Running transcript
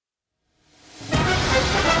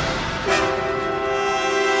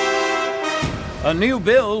A new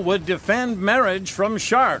bill would defend marriage from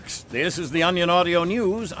sharks. This is the Onion Audio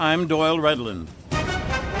News. I'm Doyle Redland.